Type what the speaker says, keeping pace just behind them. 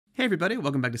Hey everybody,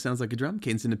 welcome back to Sounds Like a Drum,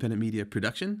 Cadence Independent Media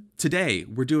production. Today,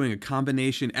 we're doing a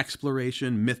combination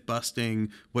exploration, myth-busting,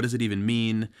 what does it even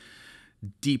mean,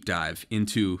 deep dive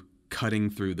into cutting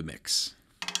through the mix.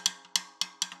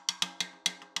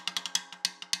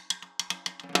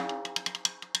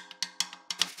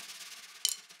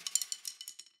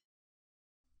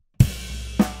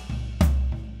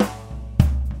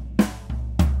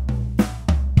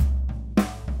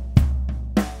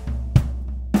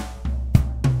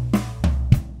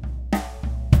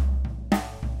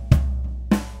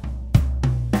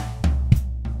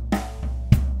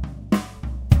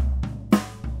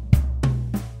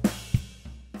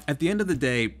 At the end of the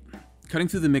day, cutting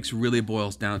through the mix really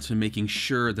boils down to making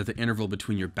sure that the interval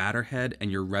between your batter head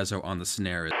and your reso on the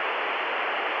snare is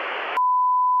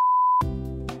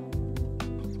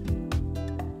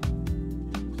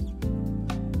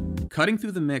cutting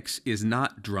through the mix is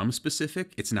not drum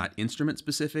specific, it's not instrument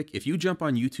specific. If you jump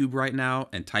on YouTube right now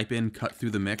and type in cut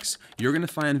through the mix, you're gonna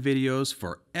find videos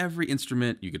for every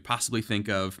instrument you could possibly think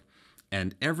of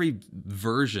and every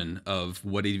version of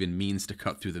what it even means to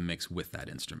cut through the mix with that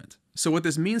instrument. So what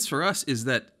this means for us is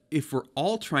that if we're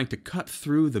all trying to cut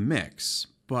through the mix,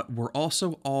 but we're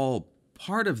also all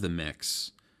part of the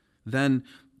mix, then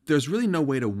there's really no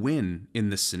way to win in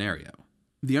this scenario.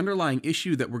 The underlying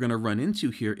issue that we're going to run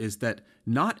into here is that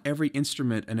not every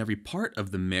instrument and every part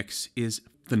of the mix is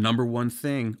the number one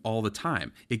thing all the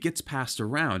time. It gets passed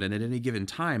around, and at any given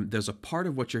time, there's a part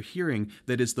of what you're hearing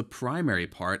that is the primary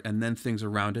part, and then things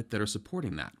around it that are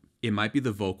supporting that. It might be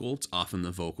the vocal, it's often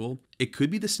the vocal. It could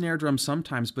be the snare drum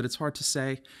sometimes, but it's hard to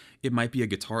say. It might be a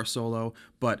guitar solo,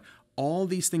 but all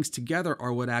these things together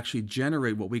are what actually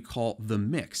generate what we call the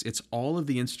mix. It's all of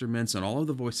the instruments and all of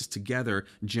the voices together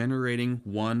generating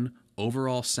one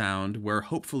overall sound where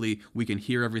hopefully we can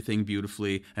hear everything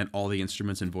beautifully and all the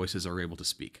instruments and voices are able to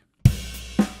speak.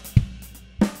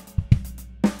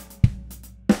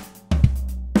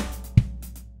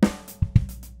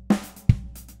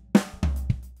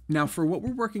 Now, for what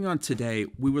we're working on today,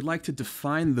 we would like to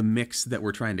define the mix that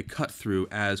we're trying to cut through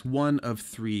as one of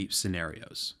three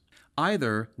scenarios.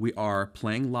 Either we are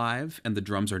playing live and the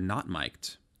drums are not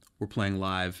mic'd, we're playing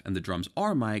live and the drums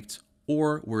are mic'd,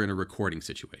 or we're in a recording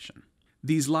situation.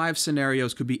 These live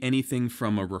scenarios could be anything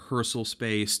from a rehearsal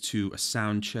space to a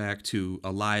sound check to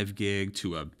a live gig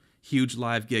to a huge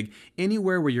live gig,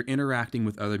 anywhere where you're interacting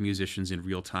with other musicians in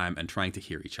real time and trying to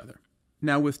hear each other.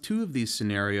 Now, with two of these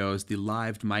scenarios, the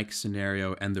live mic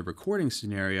scenario and the recording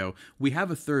scenario, we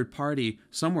have a third party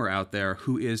somewhere out there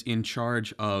who is in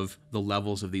charge of the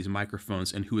levels of these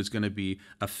microphones and who is going to be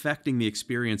affecting the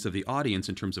experience of the audience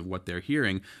in terms of what they're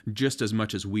hearing just as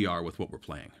much as we are with what we're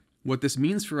playing. What this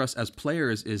means for us as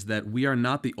players is that we are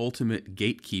not the ultimate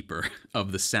gatekeeper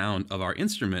of the sound of our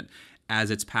instrument as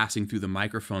it's passing through the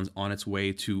microphones on its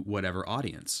way to whatever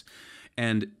audience.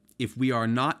 And if we are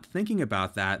not thinking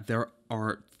about that, there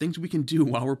are things we can do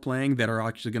while we're playing that are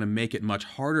actually going to make it much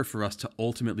harder for us to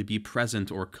ultimately be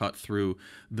present or cut through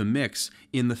the mix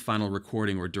in the final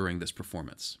recording or during this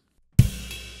performance.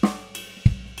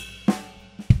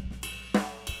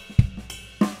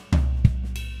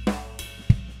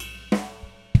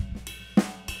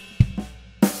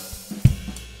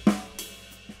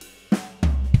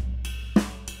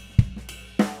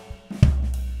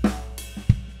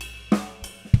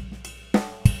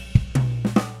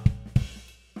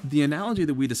 The analogy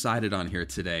that we decided on here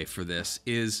today for this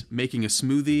is making a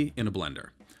smoothie in a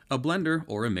blender. A blender,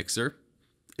 or a mixer,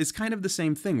 is kind of the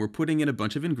same thing. We're putting in a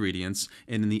bunch of ingredients,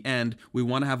 and in the end, we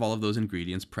want to have all of those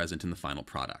ingredients present in the final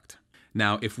product.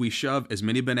 Now, if we shove as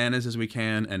many bananas as we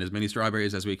can, and as many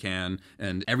strawberries as we can,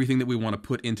 and everything that we want to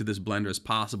put into this blender as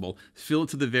possible, fill it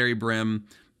to the very brim,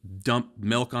 dump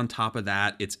milk on top of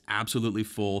that, it's absolutely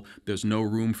full, there's no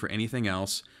room for anything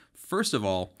else. First of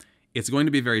all, it's going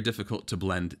to be very difficult to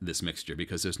blend this mixture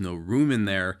because there's no room in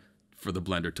there for the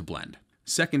blender to blend.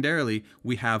 Secondarily,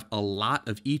 we have a lot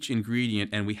of each ingredient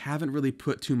and we haven't really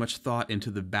put too much thought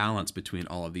into the balance between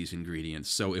all of these ingredients.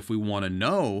 So if we want to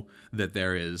know that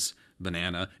there is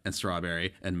banana and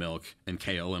strawberry and milk and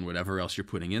kale and whatever else you're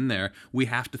putting in there, we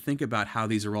have to think about how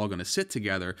these are all going to sit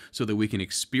together so that we can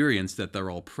experience that they're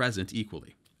all present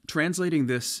equally. Translating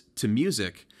this to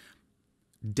music,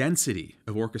 density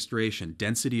of orchestration,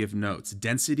 density of notes,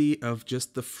 density of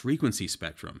just the frequency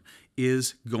spectrum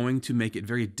is going to make it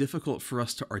very difficult for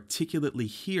us to articulately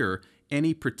hear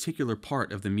any particular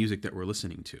part of the music that we're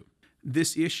listening to.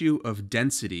 This issue of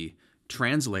density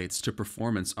translates to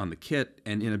performance on the kit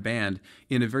and in a band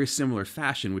in a very similar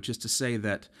fashion, which is to say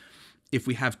that if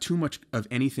we have too much of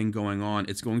anything going on,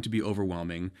 it's going to be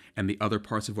overwhelming, and the other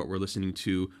parts of what we're listening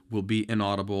to will be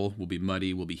inaudible, will be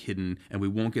muddy, will be hidden, and we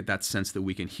won't get that sense that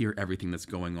we can hear everything that's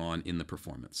going on in the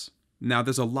performance. Now,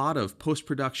 there's a lot of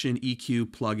post-production,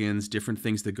 EQ, plugins, different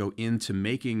things that go into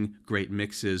making great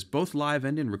mixes, both live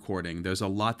and in recording. There's a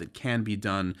lot that can be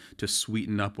done to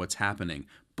sweeten up what's happening.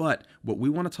 But what we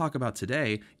want to talk about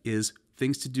today is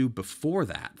things to do before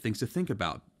that, things to think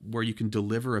about, where you can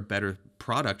deliver a better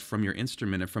product from your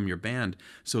instrument and from your band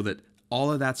so that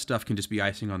all of that stuff can just be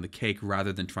icing on the cake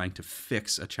rather than trying to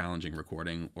fix a challenging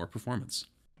recording or performance.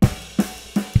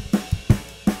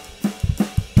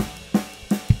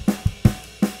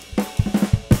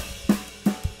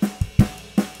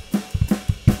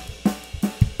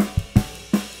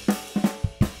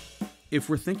 If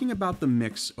we're thinking about the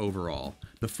mix overall,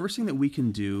 the first thing that we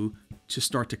can do to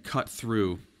start to cut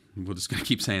through, we're just going to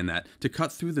keep saying that, to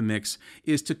cut through the mix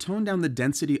is to tone down the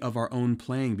density of our own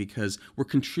playing, because we're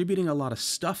contributing a lot of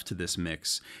stuff to this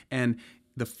mix. And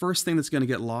the first thing that's going to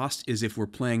get lost is if we're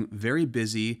playing very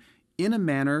busy in a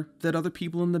manner that other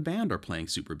people in the band are playing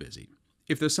super busy.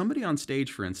 If there's somebody on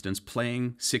stage, for instance,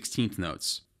 playing 16th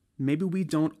notes, maybe we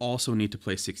don't also need to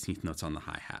play 16th notes on the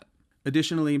hi-hat.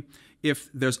 Additionally, if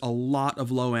there's a lot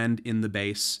of low end in the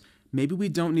bass, maybe we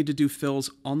don't need to do fills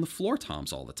on the floor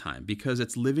toms all the time because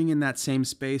it's living in that same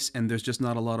space and there's just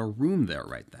not a lot of room there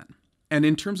right then. And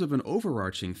in terms of an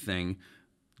overarching thing,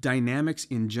 dynamics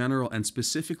in general, and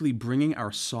specifically bringing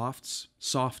our softs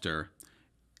softer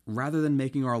rather than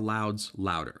making our louds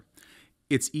louder.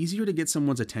 It's easier to get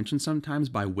someone's attention sometimes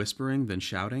by whispering than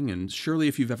shouting, and surely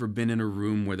if you've ever been in a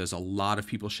room where there's a lot of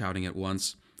people shouting at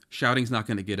once, shouting's not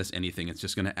going to get us anything. It's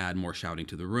just going to add more shouting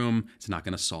to the room. It's not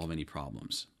going to solve any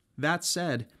problems. That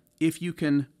said, if you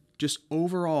can just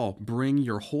overall bring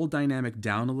your whole dynamic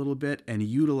down a little bit and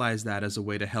utilize that as a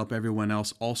way to help everyone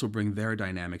else also bring their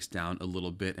dynamics down a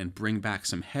little bit and bring back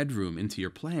some headroom into your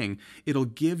playing, it'll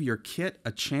give your kit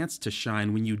a chance to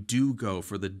shine when you do go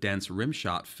for the dense rim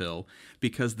shot fill,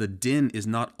 because the din is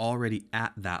not already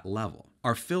at that level.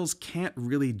 Our fills can't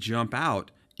really jump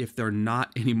out if they're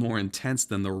not any more intense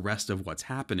than the rest of what's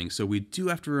happening. So we do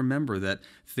have to remember that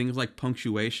things like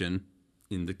punctuation,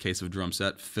 in the case of drum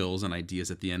set, fills and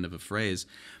ideas at the end of a phrase,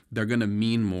 they're going to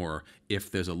mean more if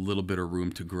there's a little bit of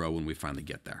room to grow when we finally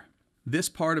get there. This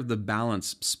part of the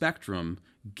balance spectrum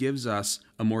gives us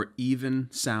a more even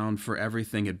sound for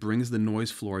everything. It brings the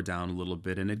noise floor down a little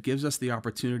bit, and it gives us the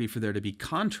opportunity for there to be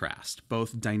contrast,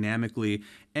 both dynamically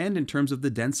and in terms of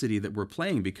the density that we're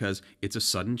playing, because it's a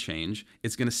sudden change.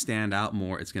 It's going to stand out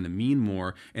more, it's going to mean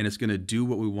more, and it's going to do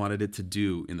what we wanted it to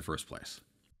do in the first place.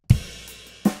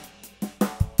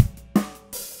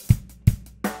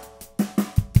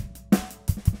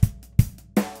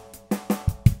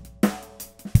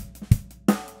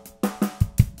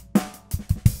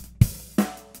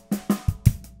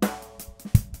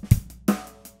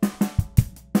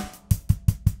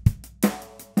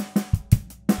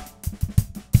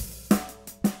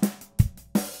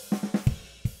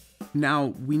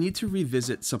 Now, we need to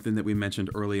revisit something that we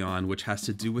mentioned early on, which has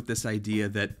to do with this idea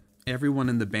that everyone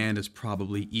in the band is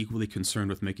probably equally concerned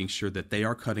with making sure that they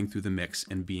are cutting through the mix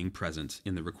and being present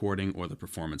in the recording or the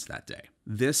performance that day.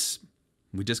 This,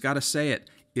 we just got to say it,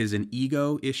 is an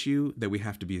ego issue that we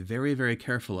have to be very, very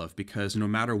careful of, because no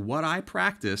matter what I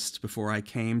practiced before I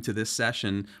came to this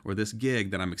session or this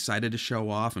gig that I'm excited to show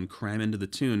off and cram into the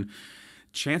tune,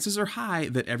 chances are high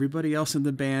that everybody else in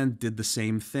the band did the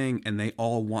same thing and they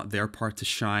all want their part to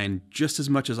shine just as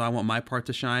much as I want my part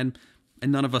to shine,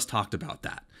 and none of us talked about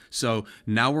that. So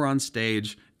now we're on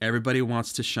stage, everybody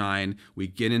wants to shine, we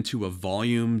get into a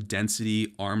volume,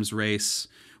 density, arms race,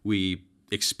 we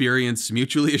experience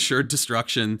mutually assured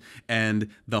destruction, and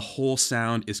the whole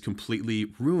sound is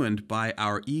completely ruined by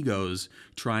our egos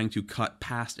trying to cut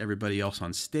past everybody else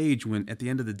on stage, when at the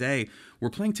end of the day, we're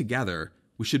playing together.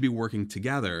 We should be working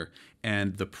together,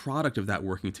 and the product of that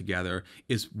working together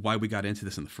is why we got into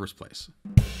this in the first place.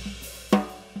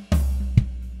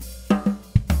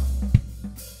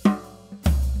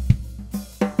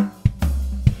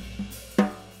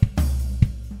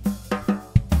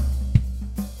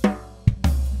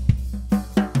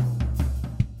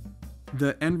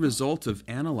 The end result of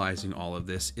analyzing all of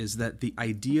this is that the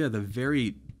idea, the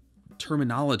very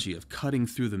terminology of cutting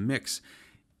through the mix,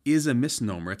 is a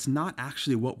misnomer. It's not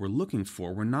actually what we're looking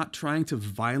for. We're not trying to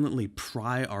violently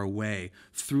pry our way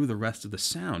through the rest of the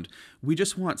sound. We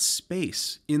just want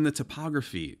space in the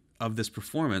topography of this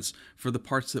performance for the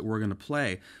parts that we're going to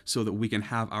play, so that we can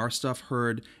have our stuff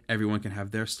heard, everyone can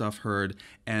have their stuff heard,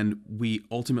 and we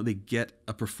ultimately get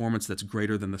a performance that's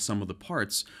greater than the sum of the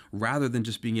parts, rather than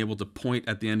just being able to point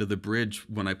at the end of the bridge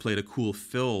when I played a cool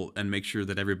fill and make sure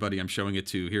that everybody I'm showing it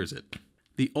to hears it.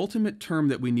 The ultimate term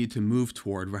that we need to move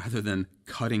toward, rather than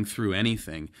cutting through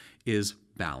anything, is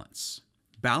balance.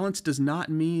 Balance does not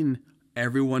mean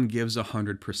everyone gives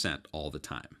 100% all the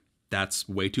time. That's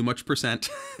way too much percent,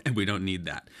 and we don't need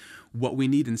that. What we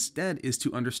need instead is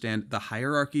to understand the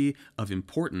hierarchy of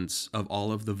importance of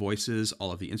all of the voices,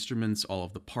 all of the instruments, all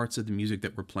of the parts of the music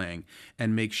that we're playing,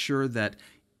 and make sure that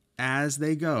as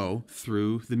they go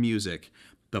through the music,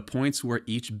 the points where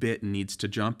each bit needs to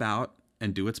jump out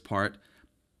and do its part,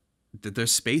 that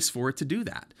there's space for it to do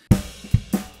that.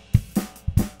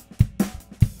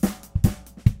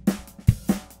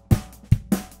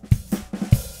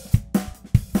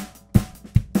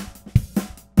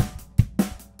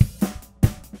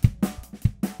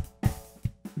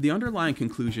 The underlying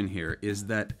conclusion here is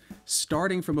that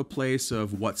starting from a place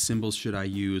of what cymbals should I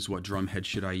use, what drumhead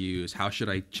should I use, how should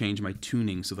I change my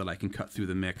tuning so that I can cut through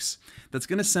the mix, that's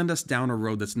going to send us down a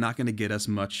road that's not going to get us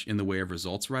much in the way of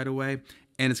results right away,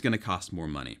 and it's going to cost more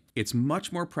money. It's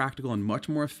much more practical and much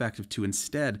more effective to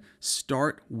instead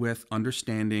start with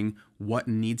understanding what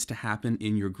needs to happen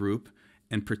in your group,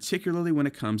 and particularly when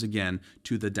it comes, again,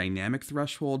 to the dynamic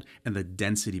threshold and the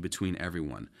density between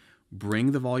everyone.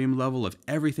 Bring the volume level of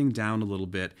everything down a little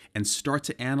bit and start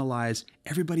to analyze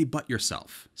everybody but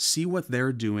yourself. See what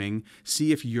they're doing,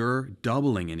 see if you're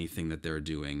doubling anything that they're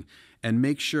doing, and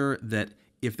make sure that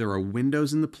if there are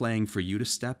windows in the playing for you to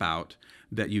step out,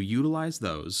 that you utilize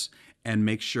those and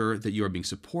make sure that you are being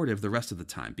supportive the rest of the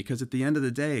time. Because at the end of the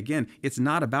day, again, it's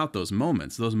not about those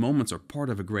moments. Those moments are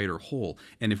part of a greater whole.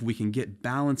 And if we can get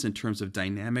balance in terms of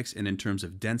dynamics and in terms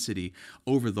of density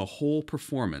over the whole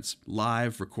performance,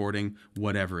 live, recording,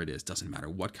 whatever it is, doesn't matter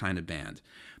what kind of band,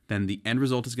 then the end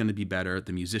result is going to be better,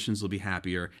 the musicians will be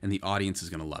happier, and the audience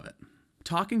is going to love it.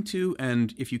 Talking to,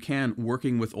 and if you can,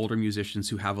 working with older musicians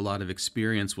who have a lot of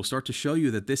experience will start to show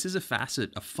you that this is a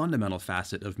fundamental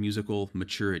facet of musical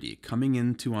maturity, coming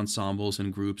into ensembles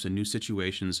and groups and new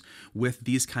situations with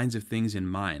these kinds of things in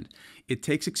mind. It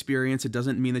takes experience. It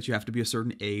doesn't mean that you have to be a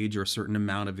certain age or a certain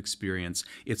amount of experience.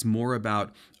 It's more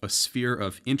about a sphere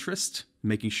of interest,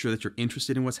 making sure that you're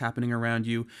interested in what's happening around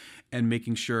you, and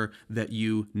making sure that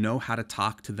you know how to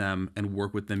talk to them and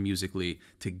work with them musically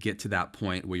to get to that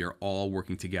point where you're all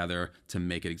working together to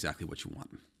make it exactly what you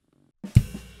want.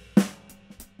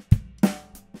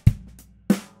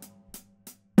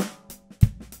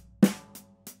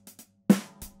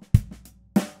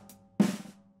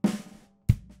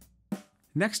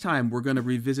 Next time, we're going to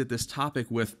revisit this topic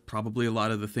with probably a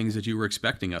lot of the things that you were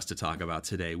expecting us to talk about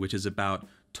today, which is about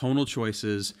tonal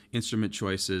choices, instrument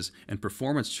choices, and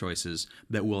performance choices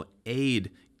that will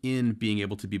aid in being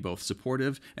able to be both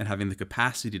supportive and having the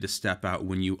capacity to step out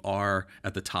when you are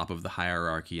at the top of the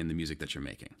hierarchy in the music that you're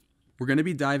making. We're going to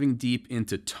be diving deep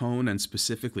into tone and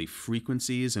specifically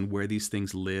frequencies and where these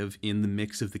things live in the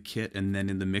mix of the kit and then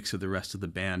in the mix of the rest of the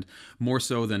band, more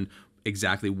so than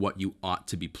exactly what you ought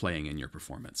to be playing in your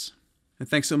performance. And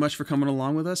thanks so much for coming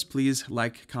along with us. Please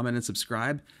like, comment, and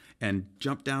subscribe. And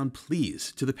jump down,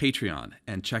 please, to the Patreon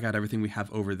and check out everything we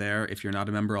have over there. If you're not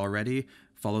a member already,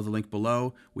 follow the link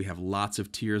below. We have lots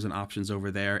of tiers and options over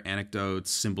there,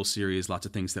 anecdotes, cymbal series, lots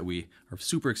of things that we are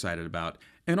super excited about.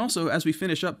 And also, as we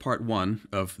finish up part 1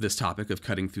 of this topic of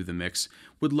cutting through the mix,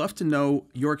 would love to know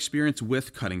your experience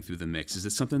with cutting through the mix. Is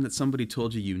it something that somebody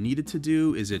told you needed to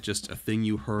do? Is it just a thing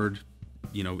you heard,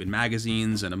 in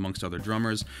magazines and amongst other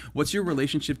drummers? What's your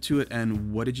relationship to it,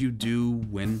 and what did you do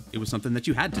when it was something that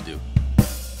you had to do?